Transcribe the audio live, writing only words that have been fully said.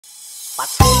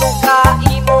Patulog ka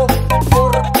imo,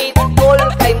 purpit dol,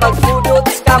 kay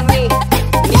magdudots kami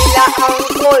nila ang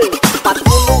tol.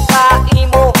 Patulog ka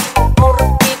imo,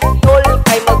 purpit dol,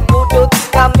 kay magdudots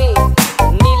kami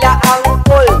nila ang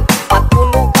tol.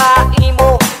 Patulog ka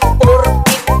imo,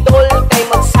 purpit dol, kay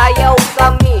magsayaw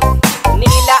kami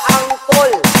nila ang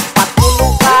tol.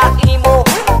 Patulog ka imo,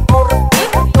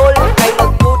 purpit dol, kay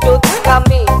magdudots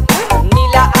kami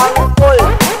nila ang tol.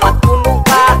 Patulog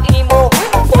ka imo,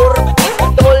 purpit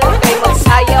dol, kay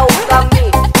magsayaw kami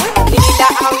nila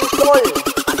ang tol.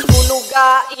 Patulog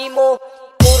ka imo,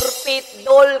 purpit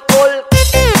dol kol.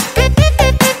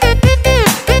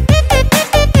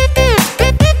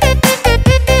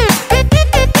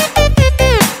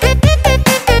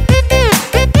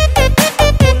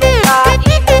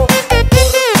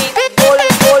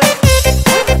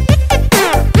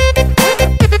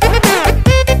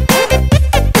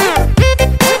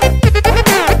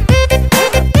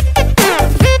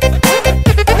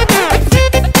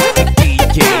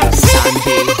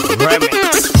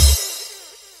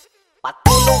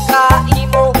 Patulog ka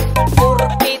imo,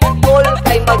 purpit dol,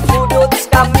 kay magdudots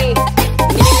kami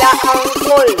nila ang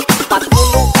tol.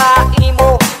 Patulog ka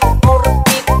imo,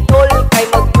 purpit dol, kay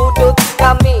magdudots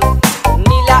kami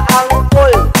nila ang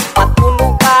tol.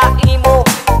 Patulog ka imo,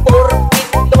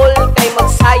 purpit dol, kay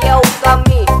magsayaw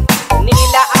kami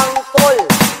nila ang tol.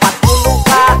 Patulog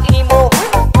ka imo,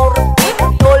 purpit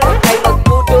dol, kay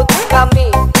magdudots kami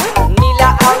nila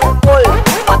ang tol.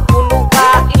 Patulog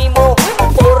ka imo,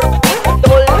 purpit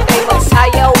dol, kay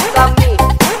magsayaw kami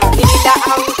nila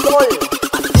ang tol.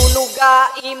 Patulog ka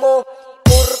imo,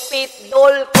 purpit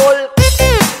dol kol.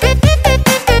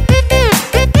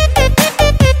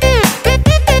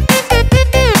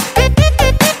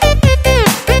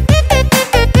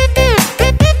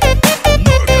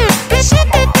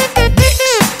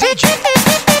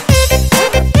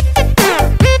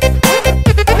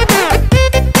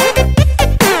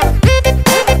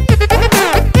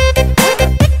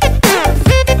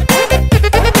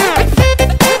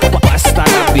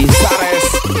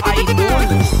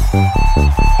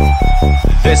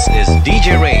 This is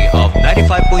DJ Ray of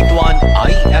 95.1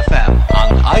 IFM,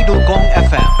 ang Idol Kong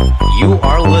FM. You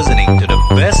are listening to the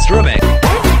best remix.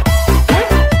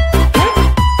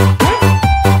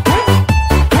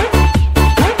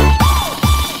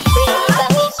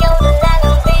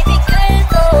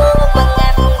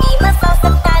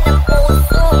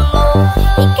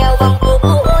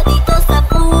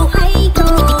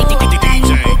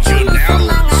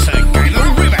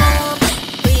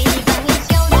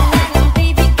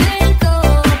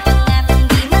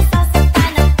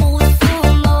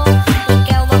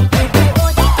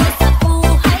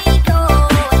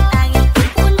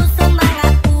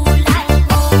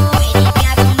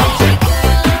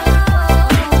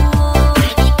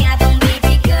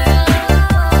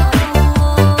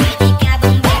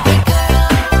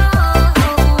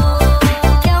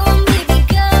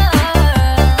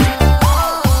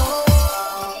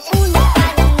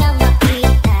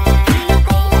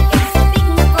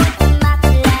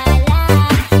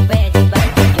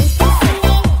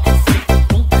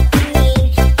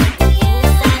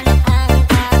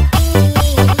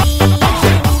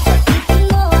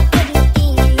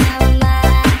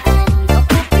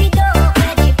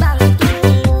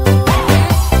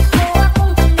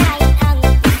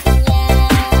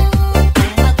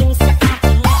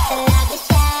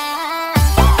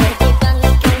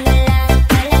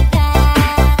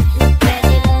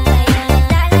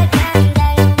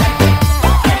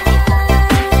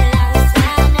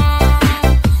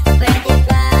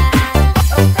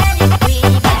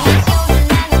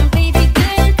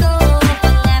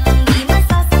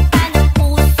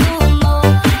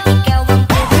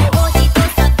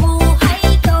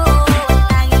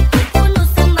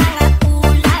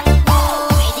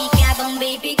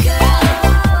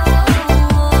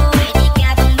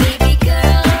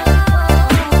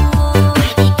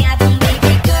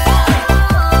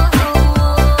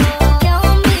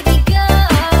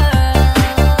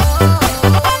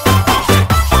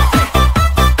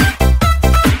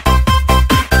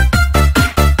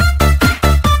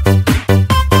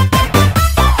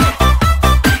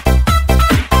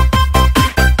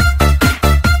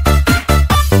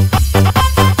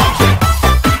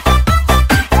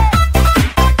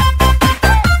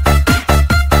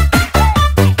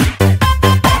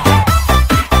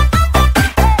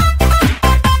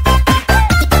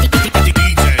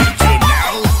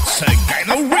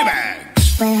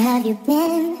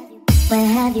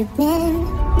 you been?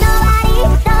 Nobody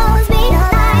knows me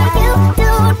like you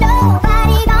do.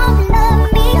 Nobody gonna love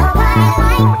me quite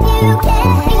like you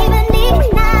can. Even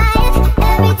deny it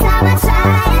every time I try.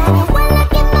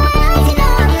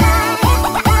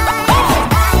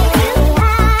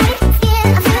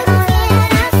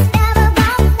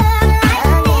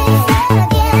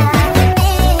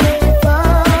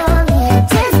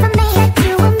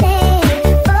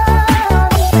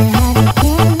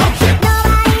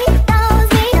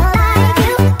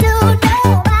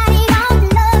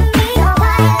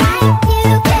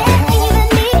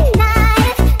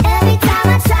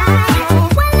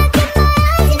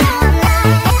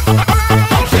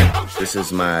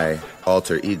 is my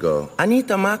alter ego.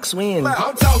 Anita Max Win.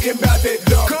 I'm talking about that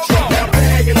dump truck. Now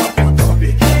bag it up and dump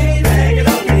it. Bag it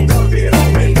up and dump it.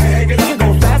 Bag it up. You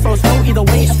go fast or slow, either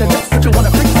way, it's the next that you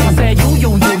wanna freak. I said you.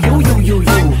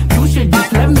 You should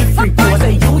just let me freak you. I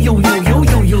say you. You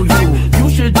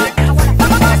should just.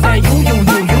 I say you.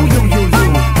 You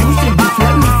should just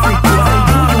let me freak you. I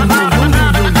say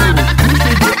you.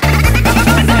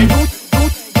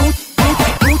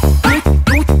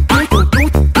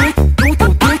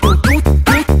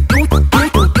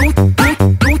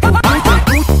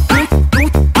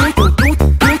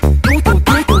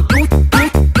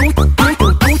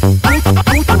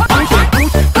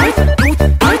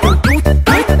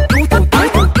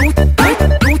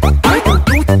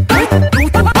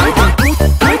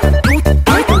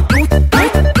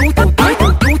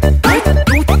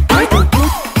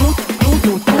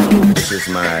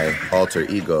 Alter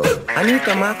ego.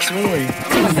 Anita Max Win.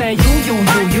 I say you.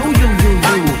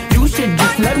 You should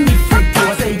just let me freak you.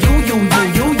 I say you. You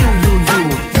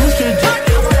should just.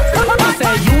 I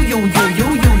say you.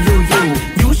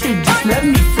 You should just let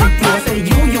me freak you. I say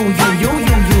you. You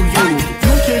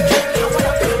should just.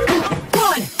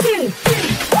 1, 2, 3.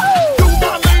 Do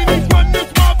my ladies run this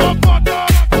motherfucker?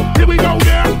 Here we go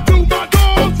there. Do my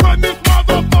dogs run this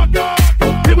motherfucker?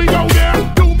 Here we go there.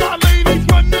 Do my ladies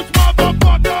run this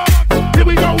motherfucker? Here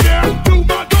we go there. Do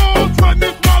my dogs run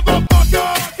this motherfucker?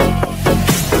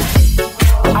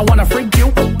 I wanna freak you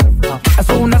as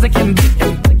soon as I can be.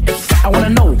 I wanna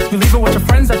know, you leaving with your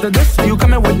friends after this? Or you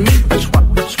coming with me? Which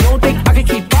road think I can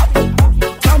keep up?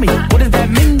 Tell me, what does that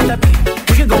mean?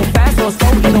 We can go fast or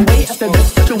slow, either way after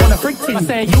this. That you wanna freak to? I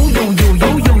say you.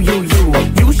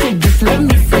 You should just let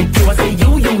me freak you. I say you.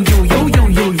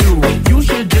 You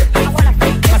should just.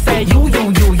 I say you.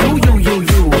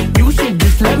 You should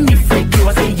just let me freak you.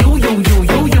 I say you.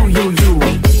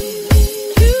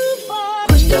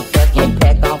 Push the fucking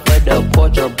pack off of the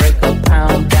porch or break a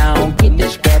pound down. Get the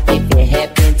scrap if it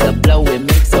happen to blow, it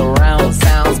makes a round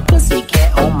sounds.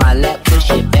 Pussycat on my lap, push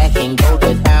it back and go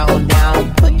to town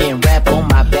down. Putting rap on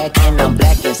my back and I'm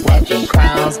black and snatching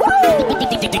crowns.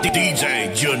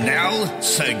 DJ Janelle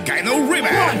Sagano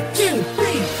Remix. 1, 2,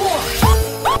 3, 4.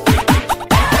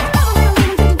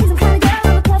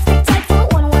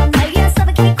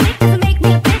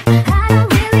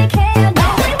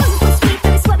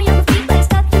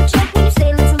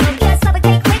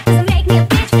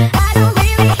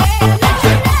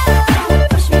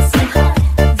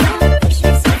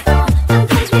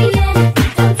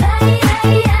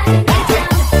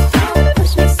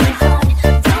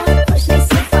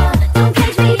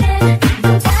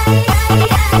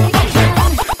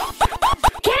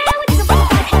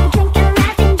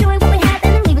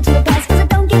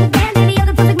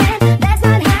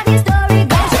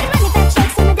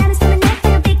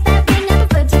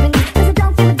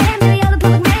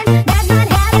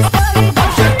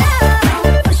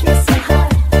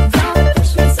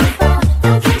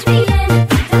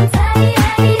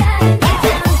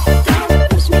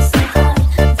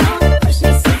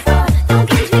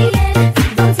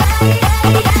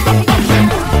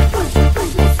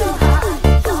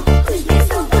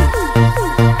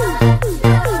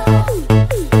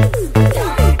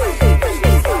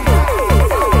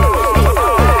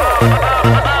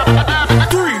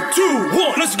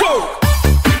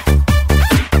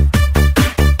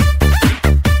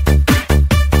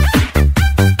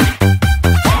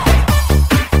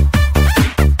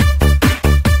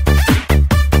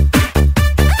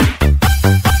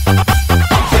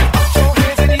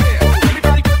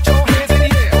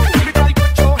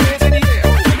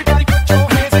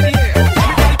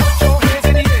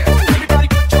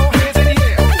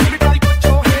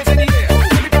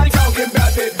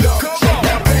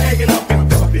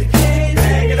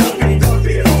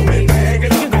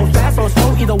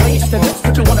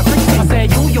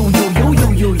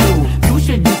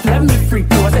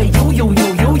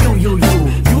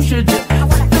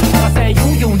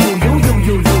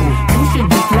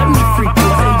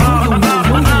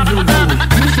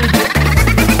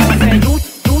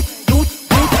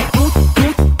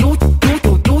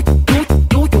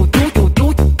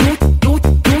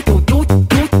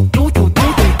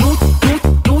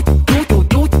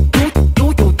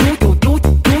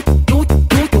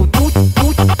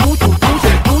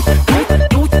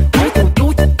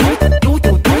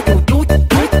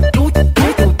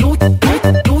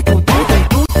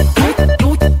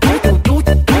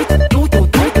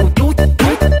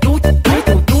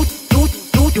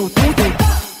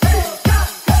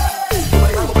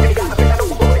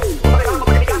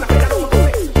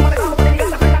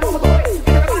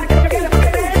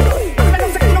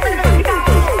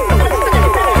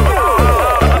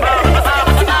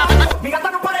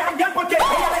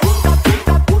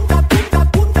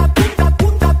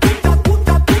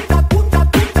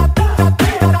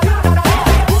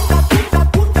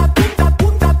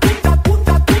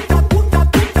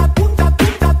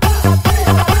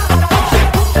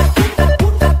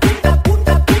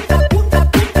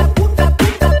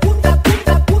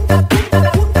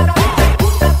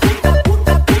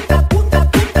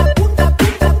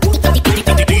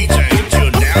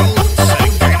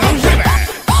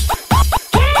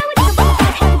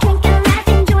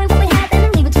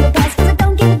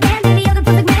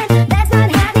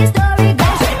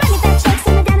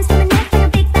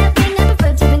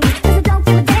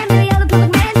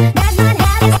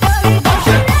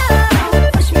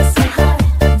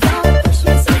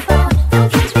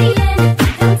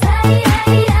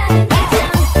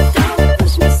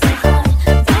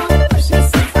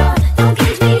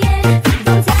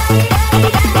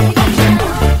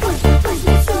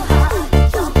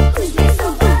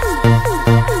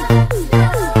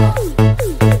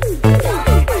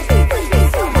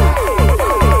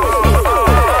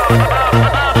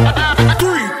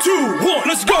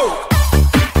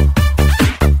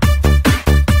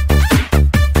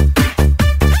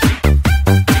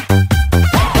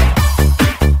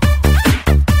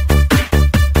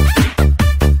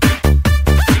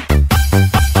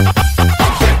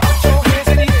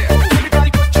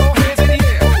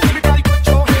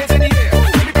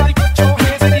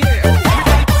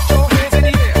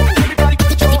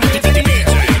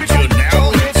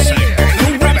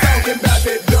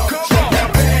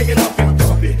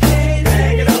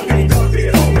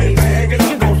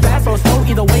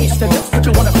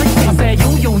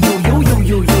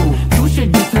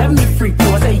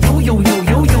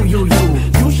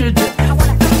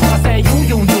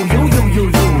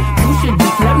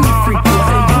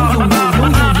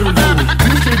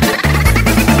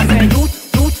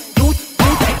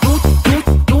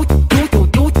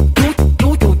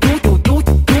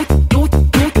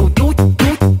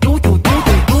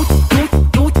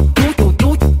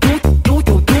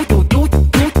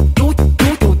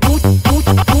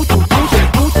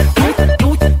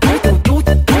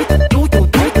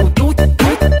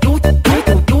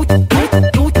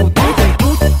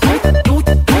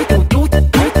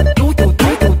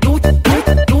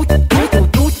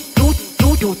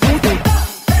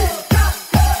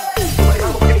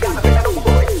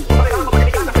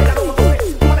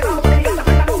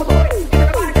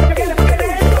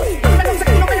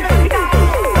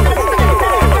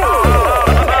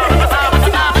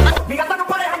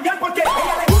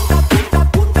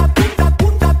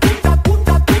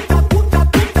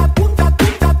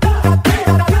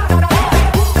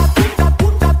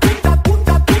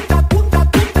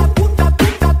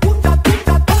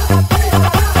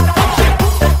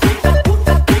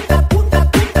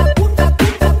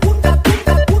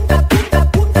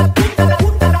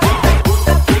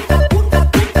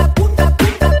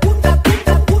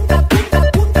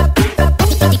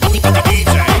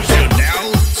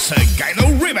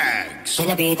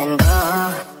 Nilapitan ko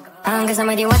hanggang sa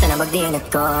may diwata na magdinat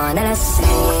ko.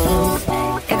 Nalasing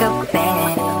kagabi,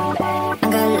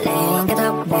 ang galing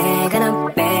katabi,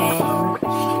 kanabi,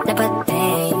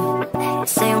 napating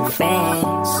sa iyong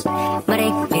face,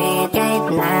 marikit kahit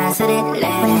nasa dilim.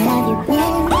 Where have you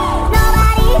been?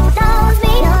 Nobody knows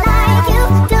me like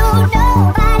you do.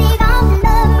 Nobody gonna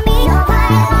love me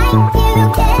quite like you.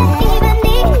 Can't even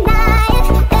deny it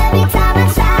every time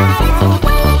I try it.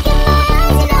 When I look in my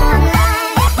eyes, you know I'm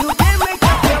lying. You can make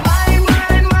up your mind.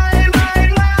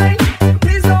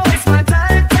 Please don't waste my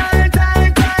time.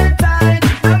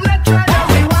 I'm not trying to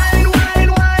rewind.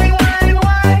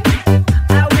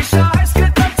 I wish our hearts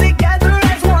could come together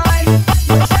as one.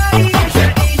 Shawty is the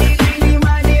eeny, meeny,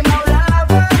 miny, mo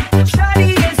lover. Shawty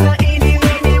is the eeny,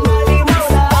 meeny, miny, mo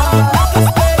lover.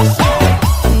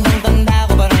 Tanda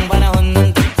ko parang panahon ng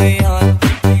tagpuyon.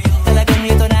 Talagang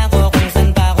lito na ako kung saan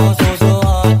pa ako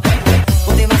susuot.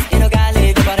 Buti mas inugali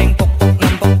ko pa rin pukpok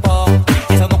ng pukpok.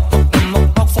 Kesa mukpok ng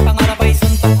mukpok sa pangarap ay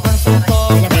suntok ng suntok.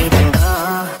 Nilapitan ko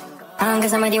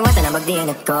hanggang sa may diwata na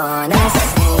magdinat ko.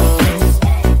 Nalasing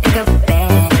kagabi,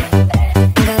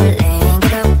 ang galing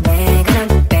katabi,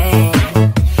 kanabi,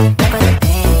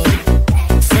 napating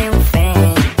sa iyong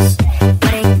face,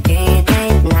 marikit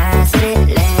kahit nasa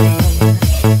dilim.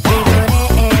 Di ko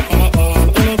rin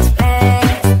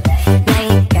in-expect na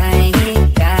ika'y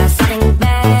higa sa'king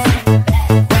bed.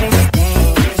 What is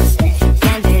this?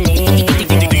 Can't believe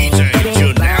it.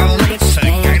 Pwede bang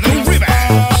mag-explain in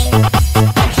space?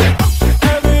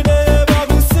 Every day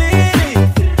Babu City,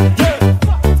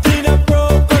 Tina Pro,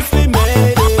 'cause we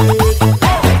made it.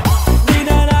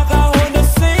 Tina nakahon na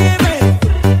simi,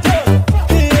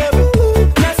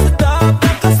 nasa top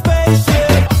ng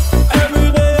spaceship. Every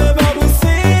day Babu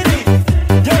City,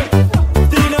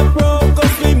 Tina Pro,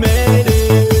 'cause we made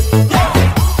it.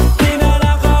 Tina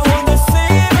nakahon na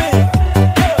simi,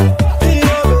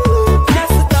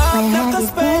 nasa top ng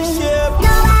spaceship.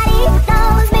 Nobody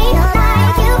knows me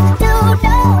like you do.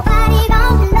 Nobody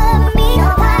gonna love me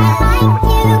quite like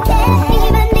you. Can't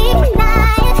even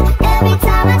deny it every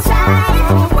time I try it.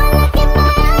 When I look in my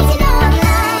eyes, you know I'm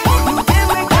lying. You can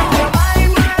make up your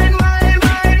mind.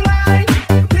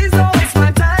 Please don't waste my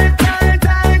time.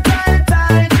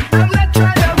 I'm not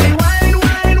trying to rewind.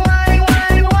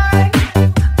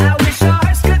 I wish our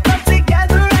hearts could come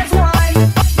together as one.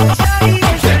 Shawty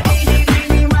is the eeny,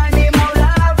 meeny, miny, mo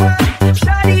lover.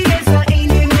 Shawty is the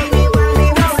eeny, meeny, miny,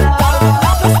 mo lover.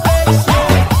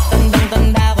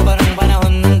 Tanda ko parang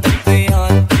panahon ng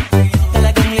tagpuyon.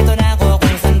 Talagang lito na ako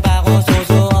kung saan pa ako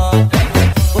susuot.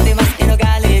 Buti mas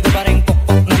inugali ko pa rin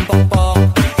pukpok ng pukpok.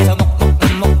 Kesa mukpok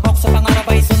ng mukpok sa pangarap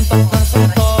ay suntok ng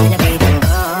suntok. Nilapitan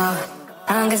ko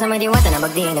hanggang sa may diwata na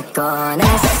magdinat ko.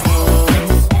 Nalasing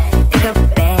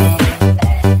kagabi,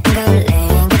 ang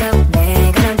galing katabi,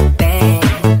 kanabi,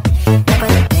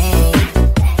 napating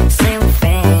sa iyong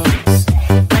face,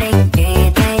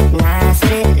 marikit kahit nasa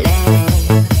dilim.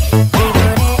 Di ko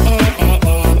rin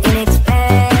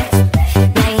in-expect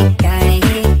na ika'y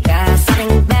higa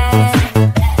sa'king bed.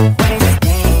 What is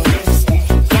this?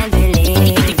 Can't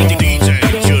believe it. Pwede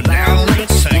bang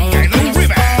mag-explain in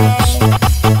space?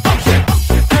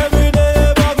 Every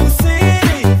day Babu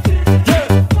City,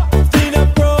 Tina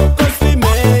Pro, 'cause we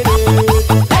made it.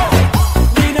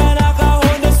 Tina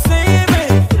nakahon na simi,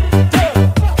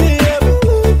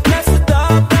 nasa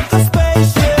top ng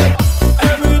spaceship.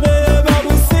 Every day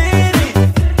Babu City,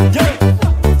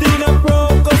 Tina Pro,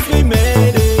 'cause we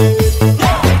made it.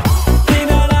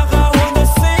 Tina nakahon na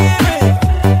simi,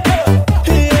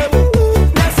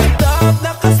 nasa top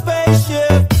ng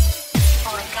spaceship.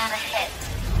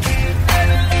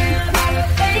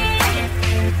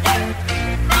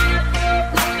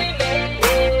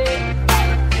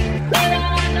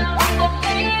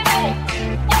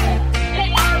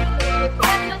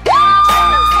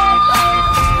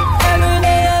 Every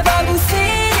day Babu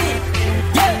City,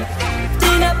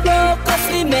 Tina Pro, 'cause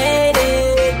we made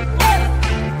it.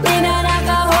 Tina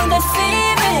nakahon na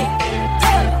simi,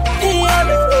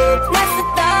 nasa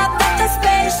top ng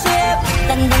spaceship.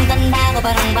 Tandang-tanda ko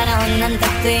parang panahon ng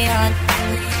tagpuyon.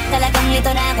 Talagang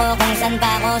lito na ako kung saan pa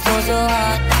ako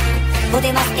susuot. Buti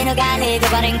mas inugali ko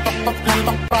pa rin pukpok ng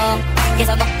pukpok.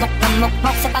 Kesa mukpok ng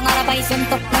mukpok sa pangarap ay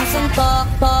suntok ng suntok.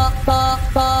 Pok, pok,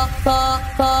 pok, pok,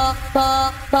 pok,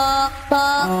 pok, pok,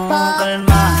 pok, pok.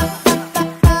 Kalma,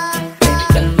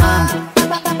 kalma.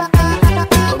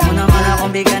 Huwag mo naman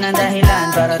akong bigyan ng dahilan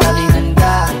para tabihan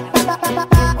ka.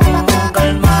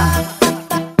 Kalma,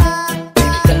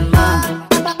 kalma.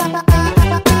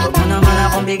 Huwag mo naman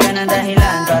akong bigyan ng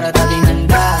dahilan para tabihan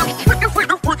ka.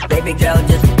 Baby girl,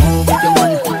 just move if you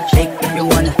wanna, shake if you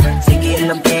wanna. Sige,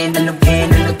 lugin, lugin,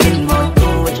 lugin.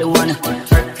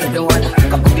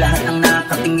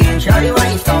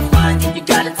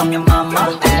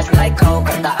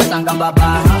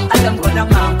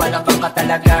 palabang ka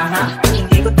talaga, ha?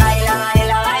 Hindi ko tayo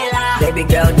baby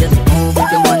girl, just move if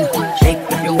you wanna, shake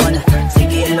if you wanna.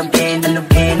 Sige, alugin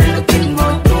mo.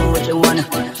 Do what you wanna,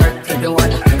 work if you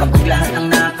wanna. Kapag lahat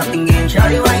ang nakatingin,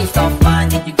 shawty, why you so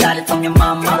fun? Did you got it from your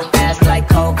mama? Ass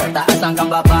like coke, taas hanggang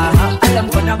baba, ha?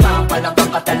 Alam ko naman, palabang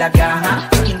ka talaga, ha?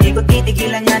 Hindi ko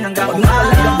titigilan yan hanggang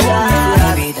umaga.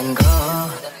 Ibitan ko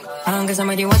hanggang sa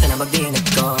may diwata na pagdiinit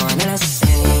ko.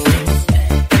 Nalasing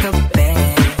kagabi,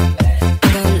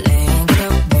 ang galing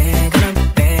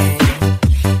kagabi.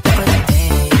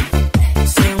 Napating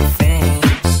sa iyong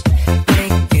face,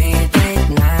 paligid kahit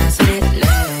nasa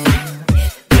dilim.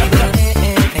 Di ko rin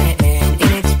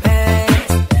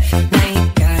in-expect na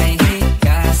ika'y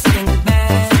higa sa aking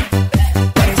bed.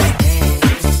 What is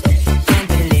this? Can't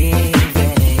believe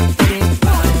it. Pwede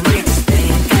ba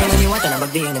mag-explain? Kaya may diwata na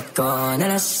pagdiinit ko.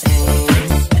 Nalasing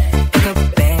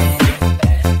kagabi,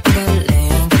 ang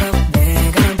galing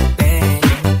kagabi.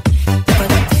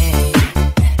 Napating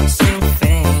sa iyong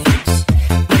face,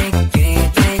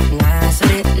 paligid kahit nasa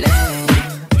dilim.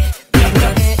 Di ko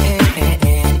rin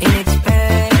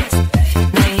in-expect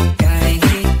na ika'y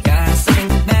higa sa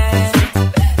aking bed.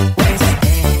 What is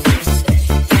this?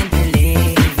 Can't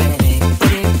believe it.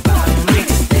 Pwede ba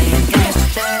mag-explain?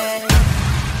 Kasi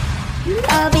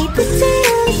I'll be put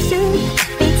on the shoe,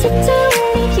 be to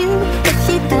you if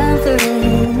you down for it.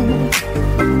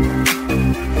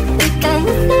 We got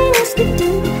nothing else to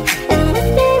do and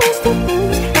nothing else to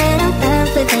lose, and I'm down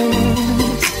for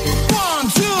this.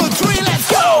 1, 2, 3, let's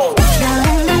go! You're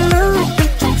in the mood, we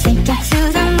can take it to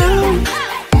the moon.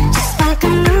 Just like a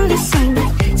movie scene,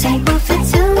 table for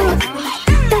two.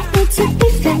 Don't need to be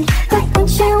fed, but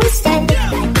won't you instead?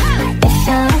 If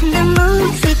you're in the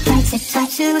mood, we can tiptoe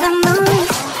to the moon.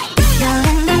 You're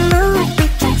in the mood, we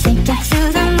can take it to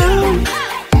the moon.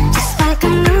 Just like a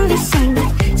movie scene,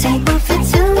 table for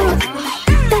two.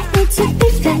 Don't need to be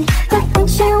fed, but won't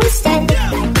you instead?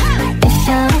 If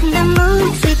you're in the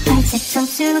mood, we can tiptoe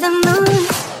to the moon.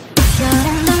 If you're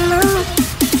in the mood,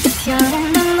 if you're in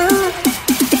the mood,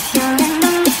 if you're in the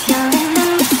mood, if you're in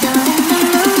the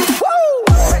mood, if you're in the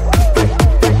mood.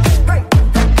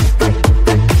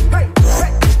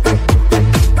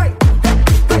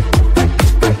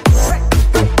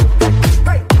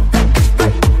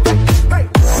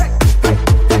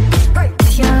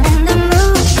 If you're in the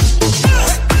mood.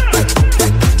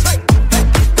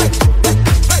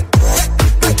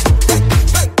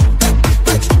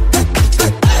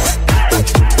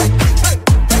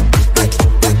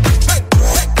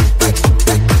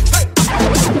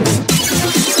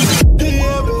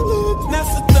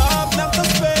 Nasa top ng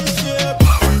spaceship.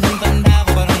 Tanda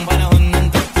ko parang panahon ng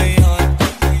taglayon.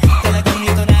 Talagang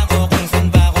lito na ako kung saan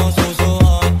ba ako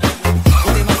susuot.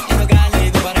 Buti mas inagali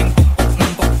ko parang pukpok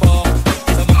ng pukpok.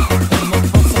 Sa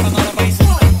magpukpok sa pangarap ay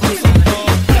suntok ko suntok.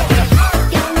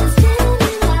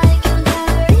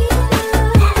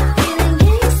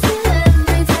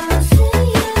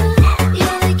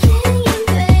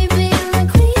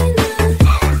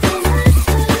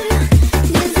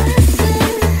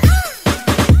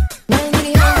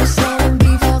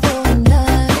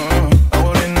 Ako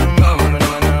rin naman,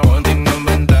 naman na konting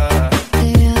nabanta.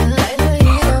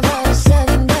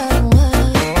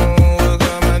 Huwag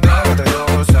ka madami, tayo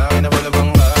ko sa akin na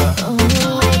palabang ka.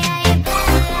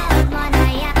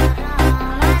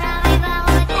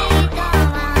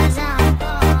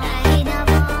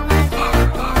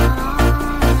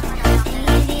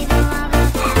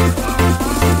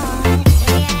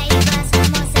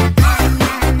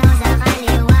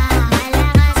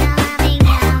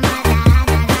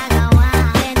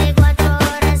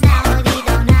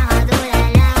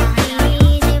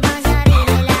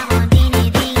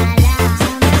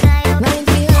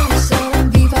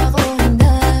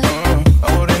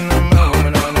 Ako rin naman,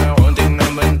 naman na konting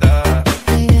nabanta.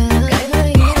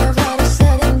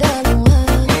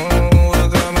 Huwag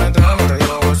ka madami,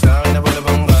 tayo ko sa akin na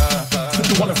palabang ka.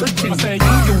 You wanna freak me? I say you.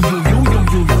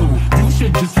 You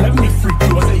should just let me freak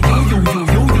you. I say you.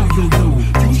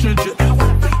 You should just.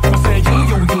 I say you.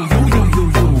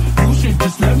 You should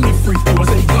just let me freak you. I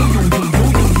say you.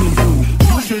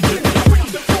 You should just.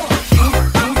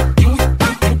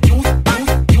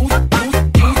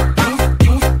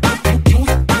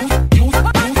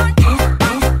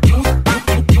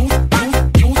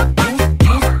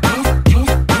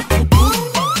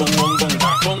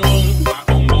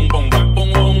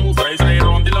 Say, say,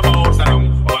 ron, de la bolsa, no.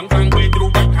 Bang, bang, we do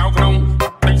back, how come?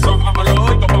 They saw I'm alone.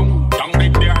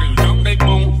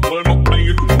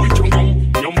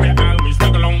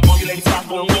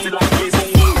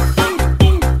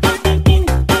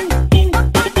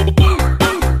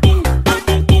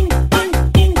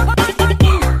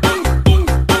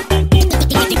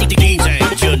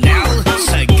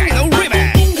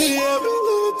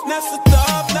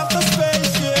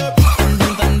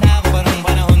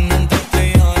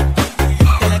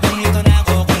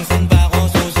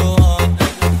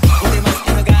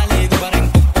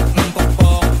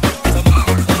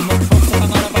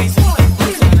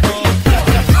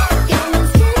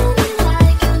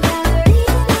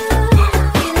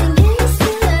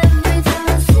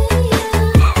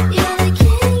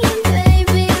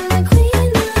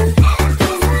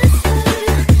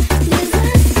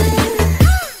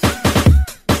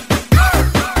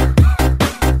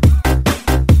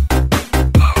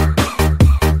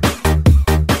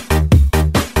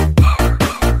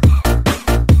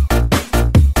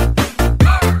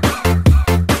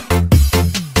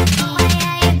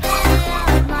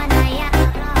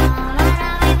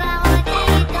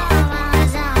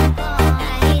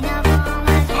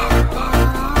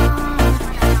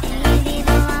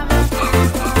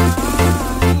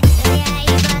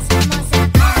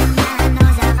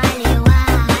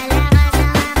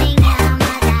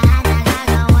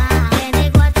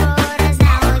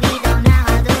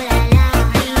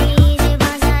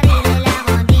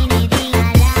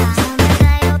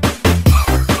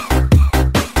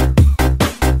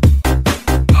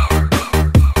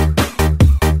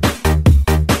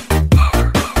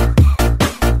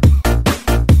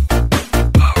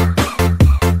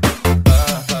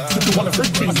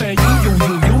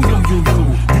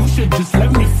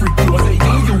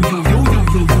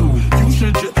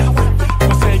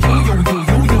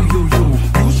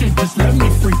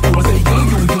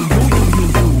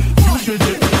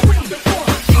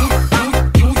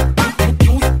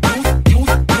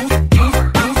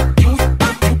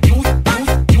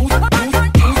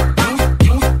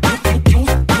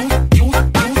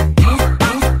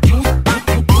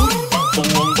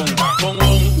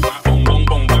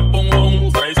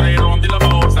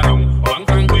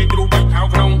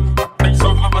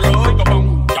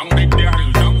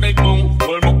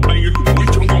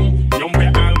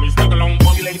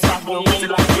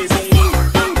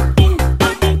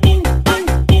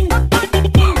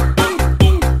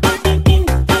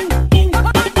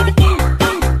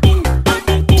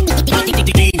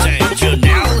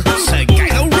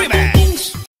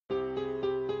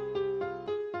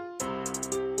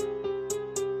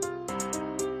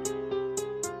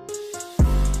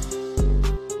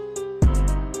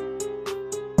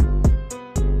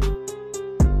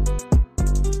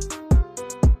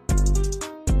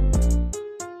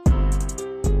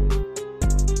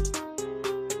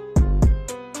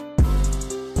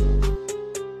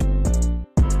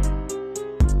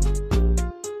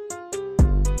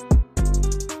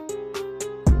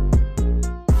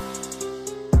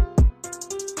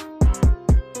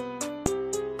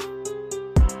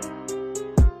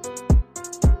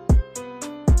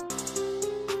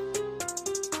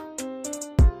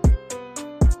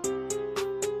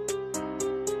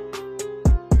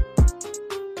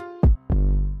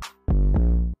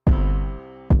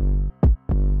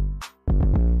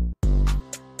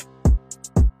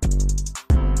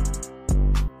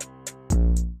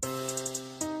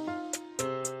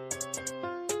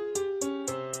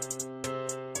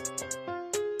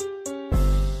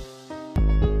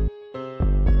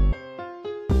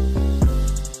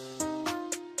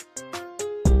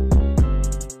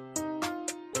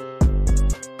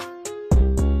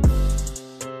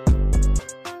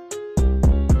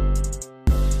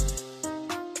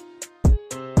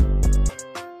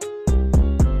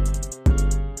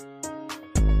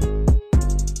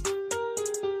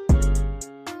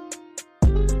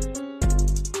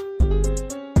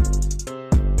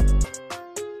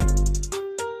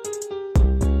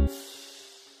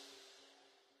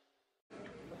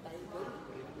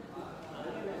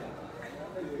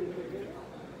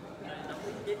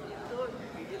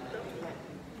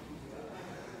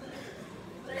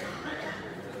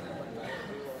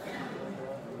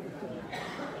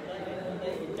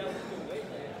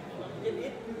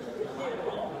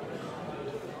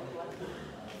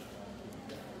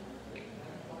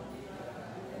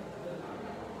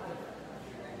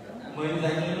 mời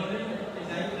dành lên nó đấy,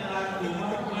 dành là cùng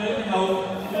á, mời hầu,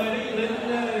 mời đấy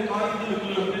lên coi cái lực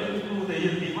lượng đấy cụ thể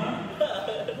hiện gì mà.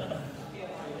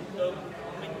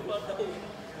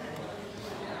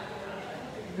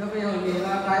 Thưa quý hội nghị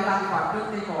là trái làng Quảng Đức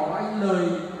thì có anh Lời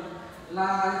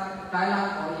là trái làng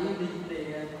có ý định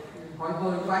để hỏi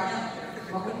vợ cho anh á,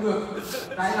 mà không được.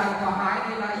 Trái làng có hai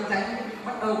thì là anh Tránh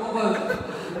bắt đầu có vợ,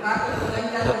 ta cứ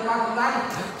anh ra qua một tay.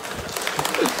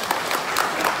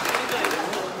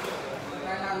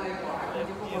 Trái làng này có anh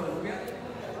chứ có vợ không biết.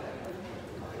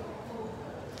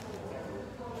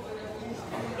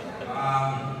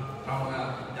 Sau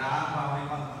giá vào cái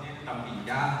con tổng kiểm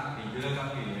tra thì đưa các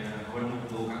cái hội đồng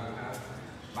mục vụ các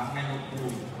ban ngành mục vụ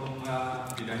không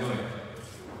thì đại hội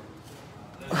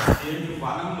đến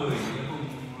quá năm 10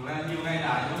 cùng là nhiều ngày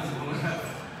đại nhưng mà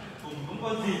cũng không có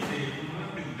gì thì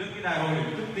cũng đứng trước cái đại hội để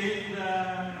trước tiên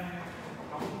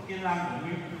trong cái làng của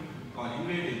mình có những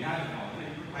người để nhà được nói thì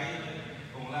thấy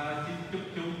cũng là xin chúc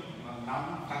chung năm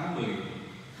tháng 10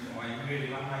 mọi người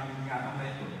làm thành nhà năm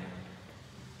nay tuổi.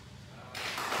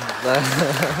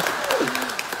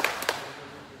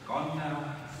 Con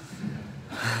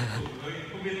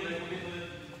không biết là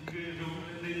dùng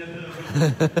lên dân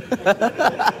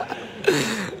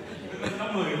nó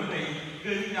 10 có thể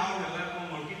cười với nhau được là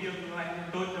một cái điều anh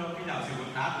tốt cho cái giáo sư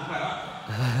quần đá cũng phải đó.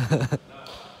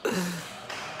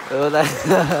 Đây.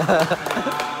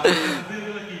 Đây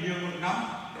là kỷ niệm 1 năm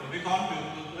đối với con được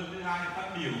lần thứ 2 phát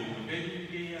biểu trên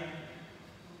cái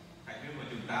cảnh viên của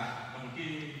chúng ta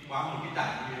qua một cái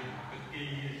trải nghiệm cực kỳ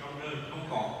trong đời không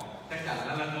có chắc chắn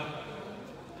là lần đầu.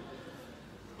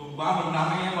 Cùng qua 1 năm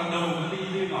anh em bắt đầu mới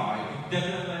đi nói chân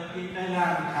là cái đây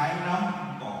là 2 năm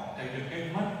có chạy được cái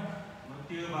mất nó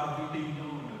chưa vào cái tim đâu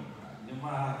được, nhưng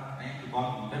mà anh em tụi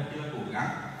con cũng rất chưa cố gắng,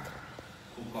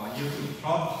 cũng có nhiều sự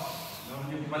sót,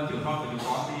 nhưng phần sự sót của tụi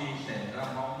con thì sẽ ra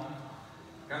mong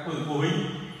các bậc phụ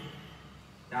huynh,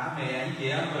 cha mẹ anh chị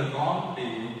em rồi con để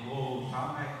ủng hộ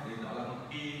sau này, để đó là một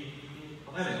cái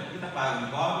có thể là một cái thất bại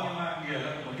của con, nhưng mà nghĩa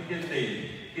là một cái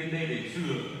tiền đề để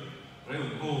sửa rồi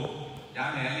ủng hộ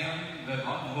cha mẹ anh em người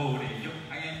con ủng hộ để giúp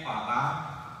anh em phá bá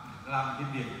làm cái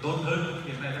việc tốt hơn,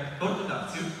 việc này là tốt cho giáo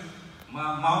sư, mà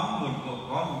mong muốn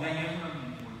của con của anh em muốn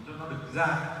cho nó được ra,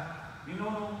 nhưng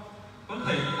nó có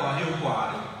thể có hiệu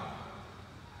quả đấy.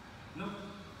 Nó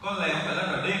có lẽ phải là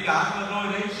ở đây cá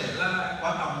rồi đây sẽ là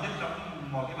quan trọng nhất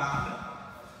trong mọi cái bán đó,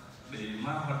 để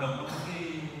mà hoạt động trong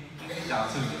cái giáo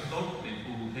sư rất tốt để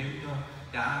phù thêm cho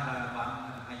cha và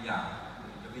ban hành giảng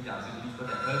cho cái giáo sư đi có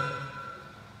đẹp hơn.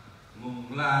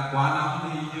 Cũng là quá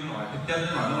năm thì như nói cái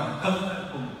chân mà nó nói không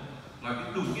cùng nói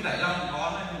cái đủ cái đại long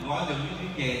có nó giống như cái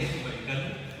nhẹ thì 7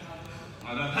 cân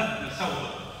mà nó thật là sâu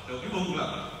rồi cái bụng là,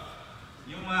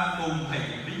 nhưng mà cùng thầy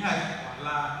vinh hạnh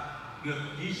là được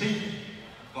hy sinh,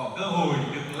 có cơ hội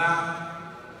được làm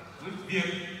với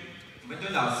việc với cho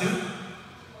giáo sư.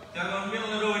 Chắc không biết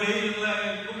là rồi đây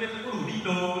là không biết có đủ đi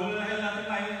đồ hay là thế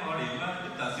này họ để mà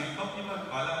giúp giáo sư không, nhưng mà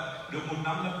gọi là được 1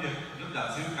 năm làm việc giúp giáo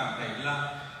sư cảm thấy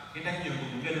là cái trách nhiệm của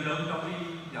một người đàn ông trong cái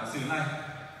giáo sư này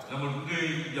là một người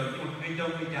giống như một người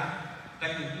chồng người cha,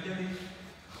 trách nhiệm của gia đình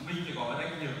mình chỉ có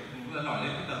trách nhiệm cũng là nói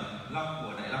lên cái tầm lòng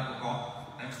của đại lòng của con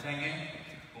anh em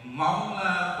cũng mong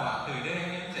là quả tới đây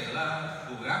anh em sẽ là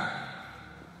cố gắng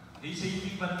hy sinh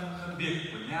cái phần việc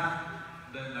của nhà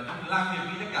để là trong làm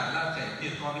việc đi chắc chắn là sẽ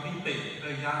thiệt thòi cái kinh tế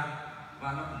thời gian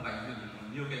và nó cũng ảnh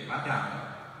hưởng nhiều cái va chạm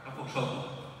trong cuộc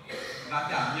sống, va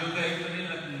chạm nhiều cái cho nên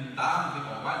là ta phải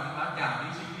có bao nhiêu va chạm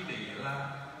hy sinh để là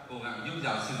cố gắng giúp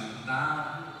giáo sư chúng ta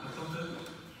nó tốt hơn.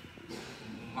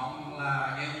 Mong là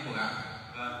anh em cố gắng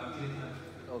và có chuyện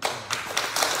Okay.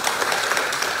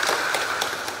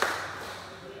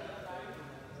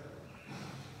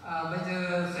 Bây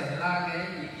giờ sẽ là cái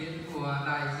ý kiến của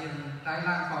đại diện trái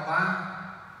làng Phò Ba,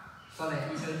 có lẽ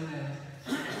đi Sơn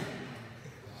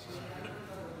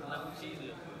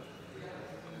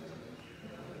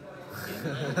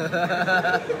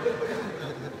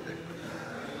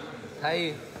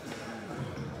Hay.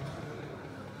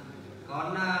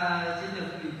 Con xin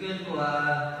được ủy quyền của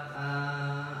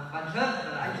bạn Sơn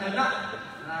là anh Sơn đó,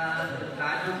 là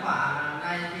cái trong khóa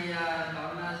này thì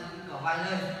con xin có vài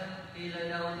lời. Thì lời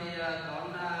đầu thì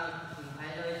con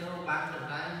thay lời cho bạn trưởng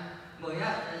cái mới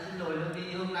á, xin lỗi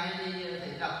vì hôm nay thì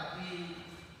thấy đọc thì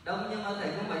đông, nhưng mà thấy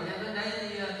có bệnh nhân đến đây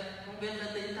thì không biết là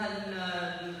tinh thần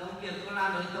công việc có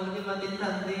làm được không, nhưng mà tinh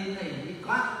thần thì thấy ít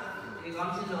quá, thì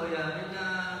con xin lỗi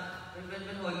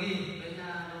bên hội nghị, bên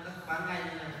các ban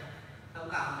ngành thông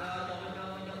cảm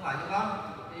cho khóa cho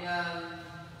con. Thì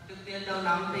trước tiên đầu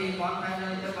năm thì con thay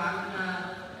lời cho ban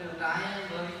trưởng trái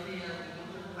mới thì cũng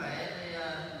sức khỏe, thì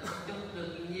chúc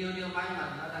được nhiều điều may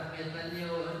mắn, đặc biệt là nhiều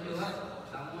hơn nữa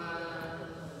trong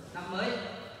năm mới.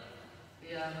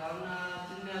 Thì con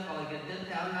xin có ý kiến tiếp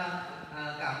theo là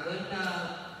cảm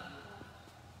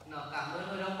ơn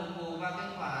hội đồng phục vụ và kết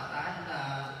quả đã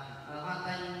hoàn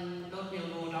thành tốt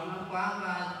nhiệm vụ trong năm qua,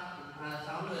 và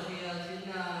sau nữa thì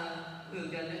xin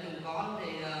hướng dẫn cho chúng con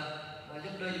để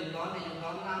giúp đỡ chúng con để chúng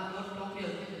con làm tốt công việc.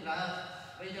 Thì thực ra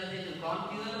bây giờ thì chúng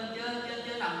con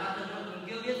chưa nắm bắt được, cũng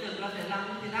chưa biết được là sẽ làm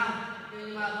như thế nào,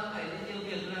 nhưng mà con thấy thì nhiều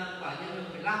việc là quả nhiên được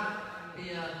phải làm, thì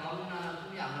con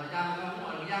cũng dám nói ra, con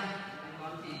nói được ra,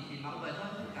 con chỉ mong vậy thôi.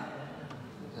 Cảm ơn.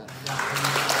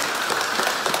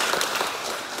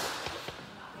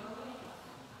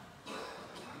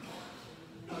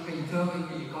 Kính thưa quý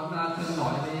vị, con thường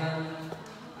nói về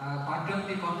khóa trước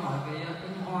thì con nói về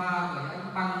anh Hoa với anh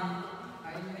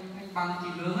Bằng chị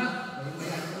Lương á, với mấy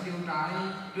anh có điều trái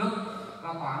trước,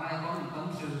 và khóa này con tâm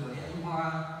sự với anh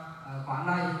Hoa khóa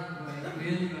này, với anh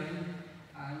Nguyên, với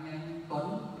anh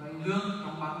Tuấn, với anh Lương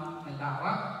trong ban lãnh đạo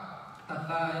á. Thật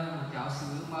là một giáo sứ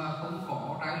mà không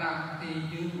có trái làm thì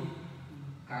như một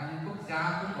cái quốc gia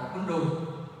không có quân đội.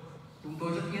 Chúng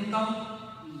tôi rất yên tâm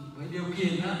với điều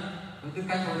kiện á, với tư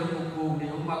cách hội đồng phục vụ,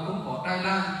 nếu mà không có trai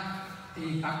làm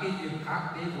thì các cái việc khác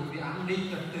để phối với an ninh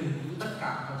trật tự tất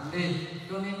cả các vấn đề,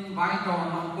 cho nên vai trò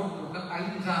nòng cốt của các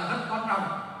anh là rất quan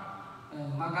trọng,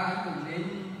 mà các anh cũng nên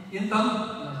yên tâm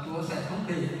là Chúa sẽ không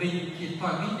để mình thiệt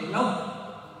thòi kinh tế đâu.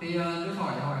 Thì tôi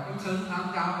hỏi anh Sơn tham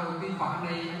gia vào cái khóa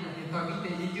này anh là thiệt thòi kinh tế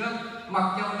gì chưa? Mặc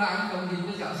dù là anh đồng hình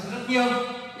với giáo sư rất nhiều,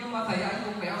 nhưng mà thấy anh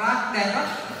cũng béo ra đẹp lắm,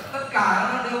 tất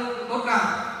cả nó đều tốt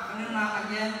cả, nên là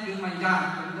anh em đừng mạnh dạn,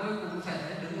 chúng tôi cũng sẽ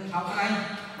đứng sau các anh.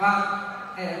 Và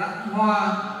để là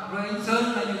Hòa rồi anh Sơn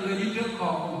là những người đi trước,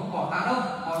 họ cũng không bỏ ta đâu,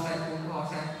 họ sẽ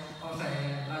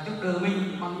là giúp đỡ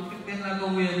mình bằng cái tên là cầu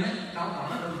nguyện đấy, sau đó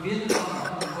là động viên, sau đó là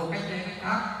ủng hộ cách này cách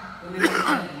khác, cho nên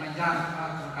mạnh dạn. Và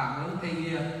cũng cảm ơn thầy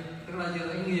Nghĩa, tức là giữa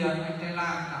anh Nghĩa, anh Trai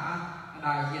Lan đã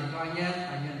đại diện cho anh em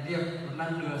và nhận việc. Một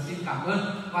lần nữa xin cảm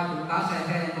ơn, và chúng ta sẽ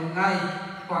hẹn một ngày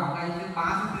khoảng ngày thứ 3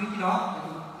 thứ 4 gì đó để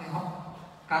chúng ta học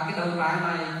các cái đầu trái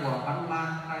này của Văn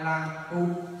Lan, Trai Lan cũ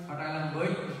và Trai Lan mới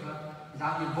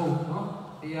giao nhiệm vụ, đúng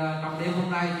không? Thì trong đêm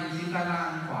hôm nay thì xin Trai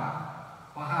Lan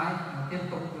khóa 2 tiếp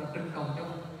tục trực cộng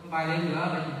trong vài đêm nữa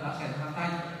để chúng ta sẽ hoàn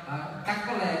thành. Chắc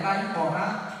có lẽ các anh bỏ ra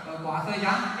quá thời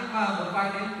gian, nhưng mà một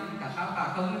vài đêm cũng cả sao cả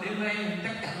không, đêm nay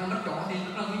chắc chắn là mất chó thì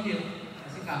rất là nguy hiểm.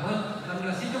 Xin cảm ơn, lần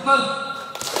nữa xin chúc mừng.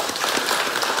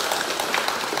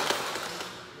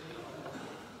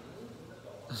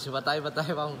 Bắt tay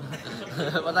vòng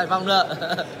bắt tay vòng nữa.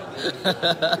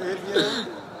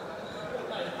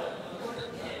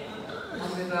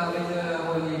 Bây giờ